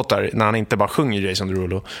Derulo-låtar när han inte bara sjunger Jason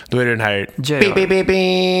Derulo, då är det den här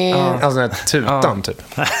alltså den här tutan typ.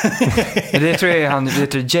 Det tror jag är han, det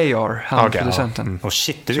heter JR, han producenten.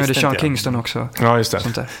 Shit, det visste inte jag. Sean Kingston också. Ja, just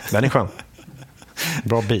det. Den är skön.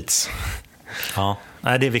 Bra beats. Ja,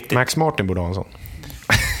 nej, det är viktigt. Max Martin borde ha en sån.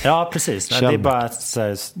 Ja, precis. Det är bara att så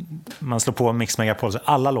här, man slår på Mix Megapol så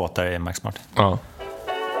alla låtar är Max Martin. Ja.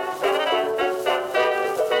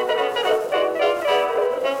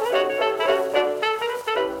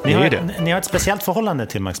 Ni har ett speciellt förhållande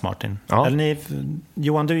till Max Martin. Ja. Eller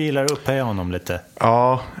Johan, du gillar att upphöja honom lite.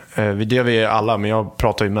 Ja, det gör vi alla, men jag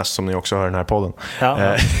pratar ju mest som ni också hör den här podden.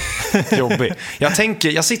 Ja. Jobbig.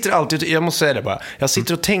 Jag sitter alltid, jag måste säga det bara, jag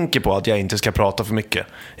sitter och tänker på att jag inte ska prata för mycket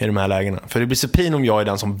i de här lägena. För det blir så pin om jag är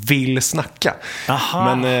den som vill snacka.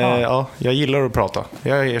 Aha, men ja, jag gillar att prata.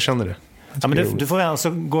 Jag känner det. Ja, men du får alltså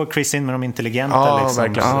gå Chris in med de intelligenta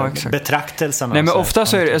betraktelserna. Nej, men ofta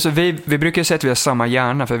så är det, alltså, vi brukar säga att vi har samma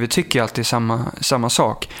hjärna, för vi tycker alltid samma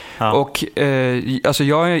sak. Ja. Och alltså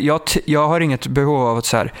jag har inget behov av att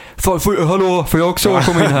så här, hallå, får jag också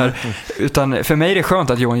komma in här? Utan för mig är det skönt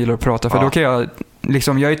att Johan gillar att prata, för då kan jag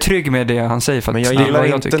liksom, jag är trygg med det han säger. För men jag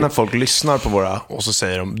gillar inte när folk lyssnar på våra och så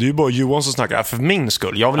säger de, det är ju bara Johan som snackar. För min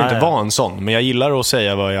skull, jag vill inte vara en sån, men jag gillar att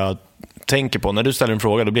säga vad jag tänker på. När du ställer en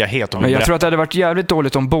fråga, då blir jag het. Men jag tror att det hade varit jävligt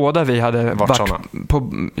dåligt om båda vi hade varit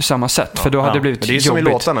på samma sätt. För då hade det blivit det är som jobbigt.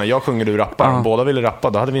 I låtarna, jag sjunger, du rappar. Om båda ville rappa,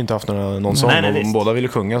 då hade vi inte haft någon sång. Om båda ville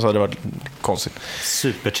sjunga så hade det varit konstigt.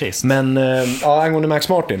 Supertrist. Men angående Max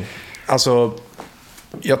Martin, alltså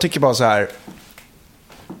jag tycker bara så här,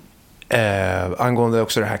 angående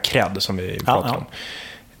också det här cred som vi pratade om.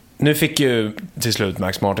 Nu fick ju till slut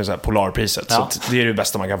Max Martin så här Polarpriset, så att det är det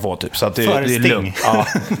bästa man kan få typ, så att det är lugnt.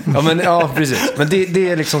 Ja, precis. Men det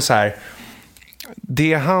är liksom så här,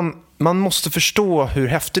 man måste förstå hur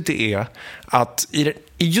häftigt det är att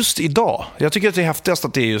just idag, jag tycker att det är häftigast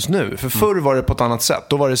att det är just nu, för förr var det på ett annat sätt.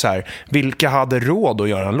 Då var det så här, vilka hade råd att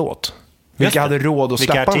göra en låt? Vilka hade råd att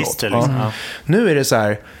släppa en låt? Liksom. Ja. Nu är det så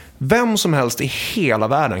här, vem som helst i hela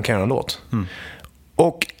världen kan göra en låt.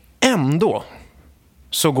 Och ändå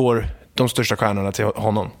så går de största stjärnorna till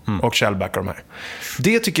honom och Shellback och de här.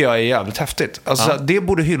 Det tycker jag är jävligt häftigt. Alltså, det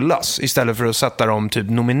borde hyllas istället för att sätta dem typ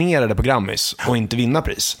nominerade på Grammis och inte vinna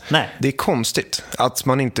pris. Nej. Det är konstigt att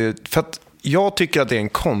man inte... För att jag tycker att det är en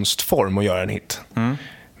konstform att göra en hit.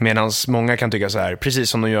 Medan många kan tycka så här, precis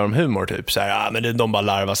som de gör om humor typ, så här, men de bara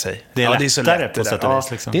larvar sig. Det är det är så lätt på sätt och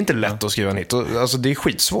vis, liksom. Det är inte lätt att skriva en hit. Alltså, det är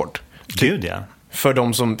skitsvårt. Gud, ja. För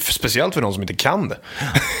de som, speciellt för de som inte kan det.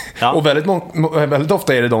 Och väldigt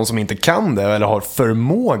ofta är det de som inte kan det eller har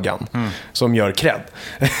förmågan som gör cred.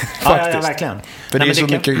 Ja, verkligen. För det är så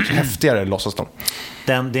mycket häftigare, låtsas de.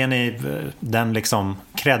 Den liksom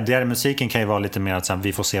creddigare musiken kan ju vara lite mer att så här,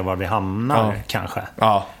 vi får se var vi hamnar kanske.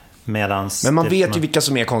 Ja. Men man vet ju vilka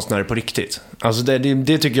som är konstnärer på riktigt. Alltså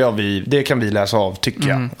det tycker jag det kan vi läsa av, tycker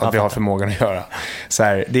jag, att vi har förmågan att göra. Så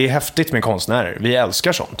här, det är häftigt med konstnärer. Vi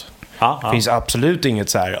älskar sånt. Det finns absolut inget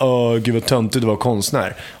så här, gud vad töntigt det var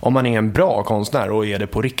konstnär. Om man är en bra konstnär och är det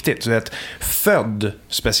på riktigt, så är det född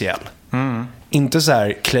speciell. Inte så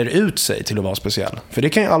här klär ut sig till att vara speciell. För det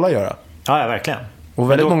kan ju alla göra. Ja, verkligen.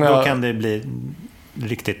 Och väldigt många... då kan det bli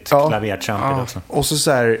riktigt klavertrampigt också. Och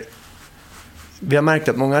så här, vi har märkt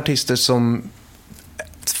att många artister som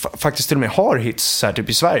faktiskt till och med har hits så här, typ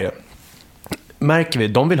i Sverige, märker vi,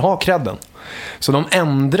 de vill ha credden. Så de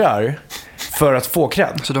ändrar för att få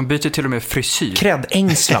cred. Så de byter till och med frisyr.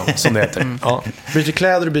 Cred-ängslan, som det heter. Byter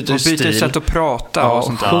kläder och byter stil. Byter sätt att prata och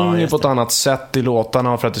sånt där. Sjunger på ett annat sätt i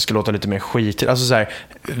låtarna för att det ska låta lite mer skit. Alltså så här,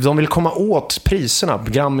 de vill komma åt priserna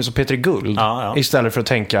på Grammis och P3 Guld istället för att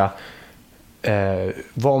tänka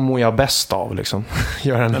vad mår jag bäst av liksom?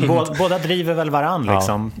 Båda driver väl varann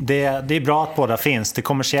liksom. Det är bra att båda finns. Det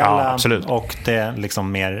kommersiella och det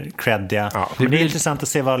liksom mer creddiga. Det är intressant att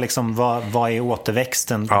se vad är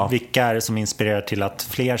återväxten, vilka är det som inspirerar till att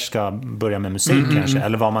fler ska börja med musik kanske,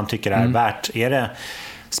 eller vad man tycker är värt. Är det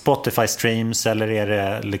Spotify streams eller är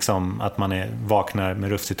det liksom att man vaknar med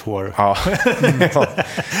rufsigt hår?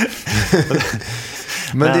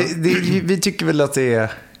 Men vi tycker väl att det är...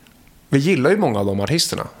 Vi gillar ju många av de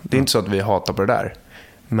artisterna. Det är inte så att vi hatar på det där.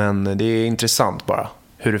 Men det är intressant bara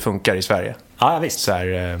hur det funkar i Sverige. Ja, visst. Så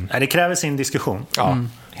här, det kräver sin diskussion.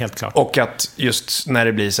 Helt klart. Och att just när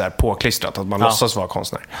det blir så här påklistrat, att man låtsas vara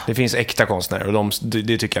konstnär. Det finns äkta konstnärer och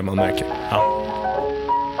det tycker jag man märker.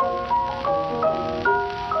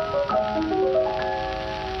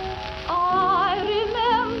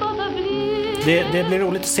 Det blir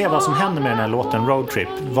roligt att se vad som händer med den här låten Roadtrip.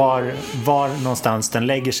 Var någonstans den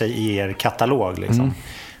lägger sig i er katalog liksom.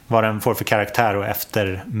 Vad den får för karaktär och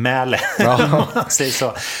eftermäle.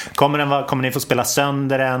 Så. Kommer ni få spela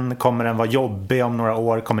sönder den? Kommer den vara jobbig om några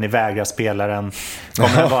år? Kommer ni vägra spela den?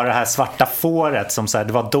 Kommer den vara det här svarta fåret som så här,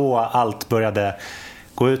 det var då allt började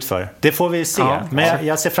gå ut för? Det får vi se. Men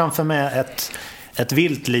jag ser framför mig ett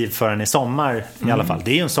vilt liv för den i sommar i alla fall.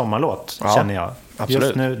 Det är ju en sommarlåt, känner jag. Absolut.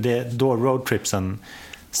 Just nu, det är då roadtripsen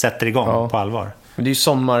sätter igång på allvar. Det är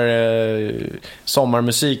ju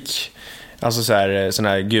sommarmusik, alltså sån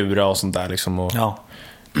här gura och sånt där liksom, och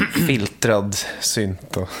filtrad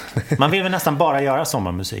synt. Man vill väl nästan bara göra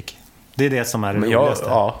sommarmusik. Det är det som är det roligaste.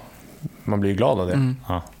 Ja, man blir ju glad av det.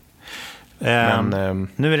 Ja.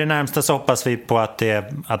 Nu är det närmsta, så hoppas vi på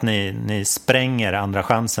att ni spränger andra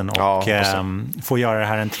chansen och får göra det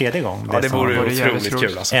här en tredje gång. Ja, det vore otroligt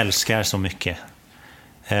kul. Alltså. Älskar så mycket.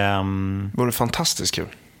 Det vore fantastiskt kul.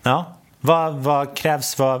 Ja. Vad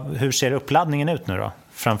krävs? Hur ser uppladdningen ut nu då?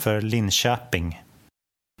 Framför Linköping.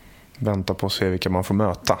 Vänta på att se vilka man får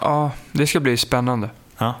möta. Ja, det ska bli spännande.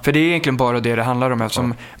 Ja. För det är egentligen bara det handlar om,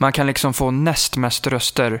 eftersom man kan liksom få näst mest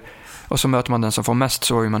röster och så möter man den som får mest,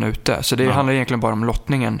 så är man ute. Så det handlar egentligen bara om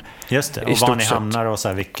lottningen. Just det, och var ni hamnar och så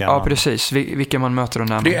här, vilka... Ja, precis. Vilka man möter och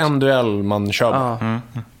närmast. Det är en duell man kör med.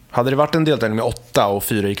 Hade det varit en deltävling med 8 och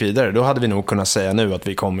 4 gick vidare, då hade vi nog kunnat säga nu att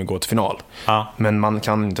vi kommer gå till final. Ja. Men man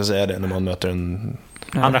kan inte säga det när man möter en...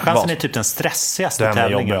 Andra chansen är typ den stressigaste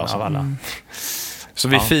tävlingen av alla. Så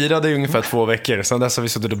vi firade i ungefär 2 veckor. Sen dess har vi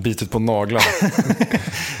suttit och bitit på naglarna.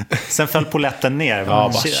 Sen föll poletten ner.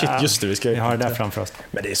 Ja, shit, just det. Vi har det där framför oss.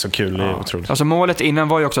 Men det är så kul, det är otroligt. Alltså målet innan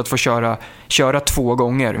var ju också att få köra 2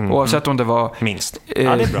 gånger. Oavsett om det var... Minst.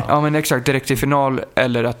 Ja, det är bra. Ja, men exakt, direkt till final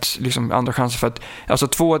eller att liksom andra chanser. För att alltså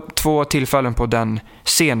två tillfällen på den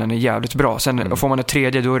scenen är jävligt bra. Sen får man ett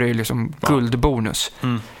tredje, då är det liksom guldbonus.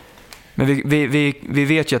 Men vi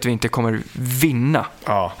vet ju att vi inte kommer vinna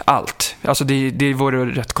allt. Alltså det vore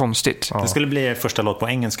rätt konstigt. Det skulle bli första låt på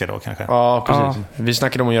engelska då kanske. Ja, precis. Vi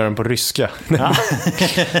snackade om att göra den på ryska. Ja.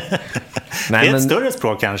 Det är ett större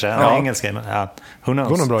språk kanske än engelska. Men, who knows? Det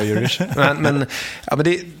går nog bra i Eurovision. men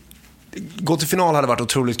gå till final hade varit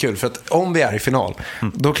otroligt kul. För att om vi är i final,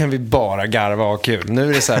 då kan vi bara garva och ha kul. Nu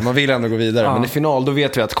är det så här, man vill ändå gå vidare. Men i final, då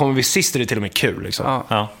vet vi att kommer vi sist är det till och med kul. Liksom.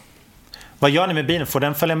 Ja. Vad gör ni med bilen? Får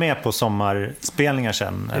den följa med på sommarspelningar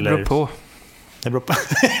sen? Det beror på.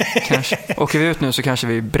 Kanske. Åker vi ut nu så kanske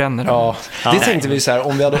vi bränner den. Ja, det tänkte vi så här,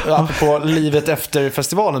 om vi hade på livet efter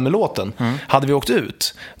festivalen med låten, hade vi åkt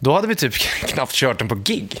ut, då hade vi typ knappt kört den på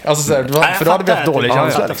gig. Alltså så här, för då hade vi haft dålig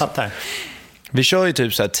känsla. Vi kör ju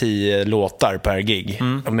typ så här 10 låtar per gig.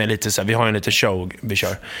 Med lite så här, vi har ju en liten show vi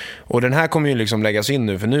kör. Och den här kommer ju liksom läggas in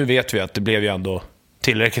nu, för nu vet vi att det blev ju ändå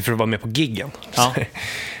tillräckligt för att vara med på giggen. Ja.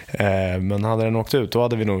 Men hade den åkt ut, då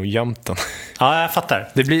hade vi nog gömt den. Ja, jag fattar.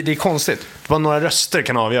 Det är konstigt. Vad några röster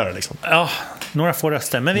kan avgöra liksom. Ja, några få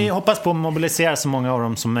röster. Men vi hoppas på att mobilisera så många av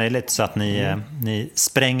dem som möjligt, så att ni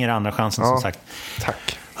spränger andra chansen, som sagt.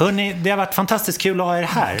 Tack. Hörrni, det har varit fantastiskt kul att ha er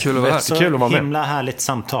här. Kul att vara här. Så kul att vara med. Himla härligt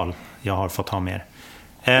samtal jag har fått ha med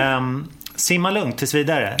er. Simma lugnt tills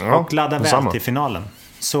vidare och ladda väl till finalen.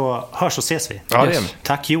 Så hörs och ses vi. Ja,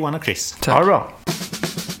 tack Johan och Chris. Tack. Ha det bra.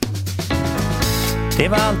 Det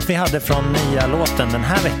var allt vi hade från Nya Låten den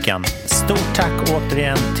här veckan. Stort tack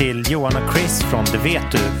återigen till Johan och Chris från Det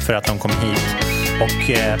vet du för att de kom hit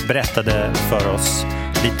och berättade för oss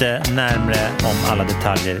lite närmare om alla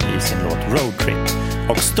detaljer i sin låt Roadtrip.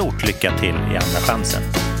 Och stort lycka till i andra chansen.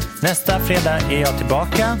 Nästa fredag är jag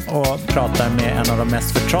tillbaka och pratar med en av de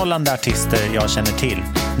mest förtrollande artister jag känner till,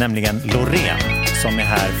 nämligen Loreen, som är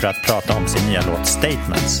här för att prata om sin nya låt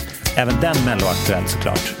Statements. Även den melloaktuell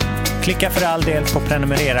såklart. Klicka för all del på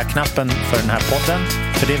prenumerera-knappen för den här podden,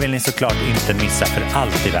 för det vill ni såklart inte missa för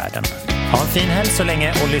allt i världen. Ha en fin helg så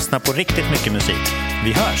länge och lyssna på riktigt mycket musik.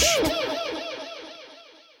 Vi hörs!